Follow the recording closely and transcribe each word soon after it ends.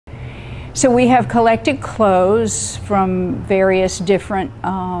So we have collected clothes from various different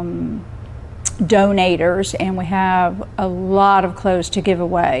donators, and we have a lot of clothes to give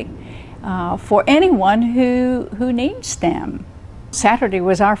away for anyone who needs them. Saturday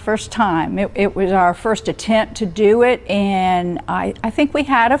was our first time. It was our first attempt to do it, and I think we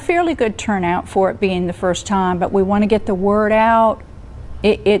had a fairly good turnout for it being the first time, but we want to get the word out.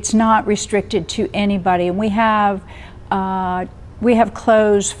 It's not restricted to anybody, and we have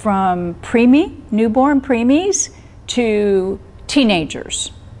clothes from newborn preemies to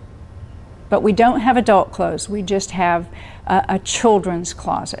teenagers. But we don't have adult clothes, we just have a children's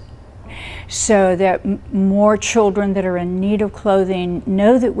closet. So that more children that are in need of clothing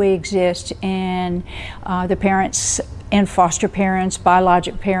know that we exist, and the parents and foster parents,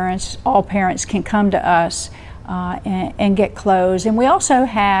 biologic parents, all parents can come to us and get clothes. And we also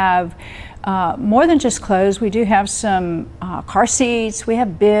have more than just clothes. We do have some car seats, we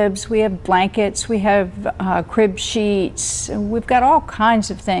have bibs, we have blankets, we have crib sheets. We've got all kinds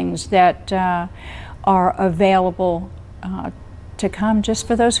of things that are available to come just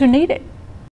for those who need it.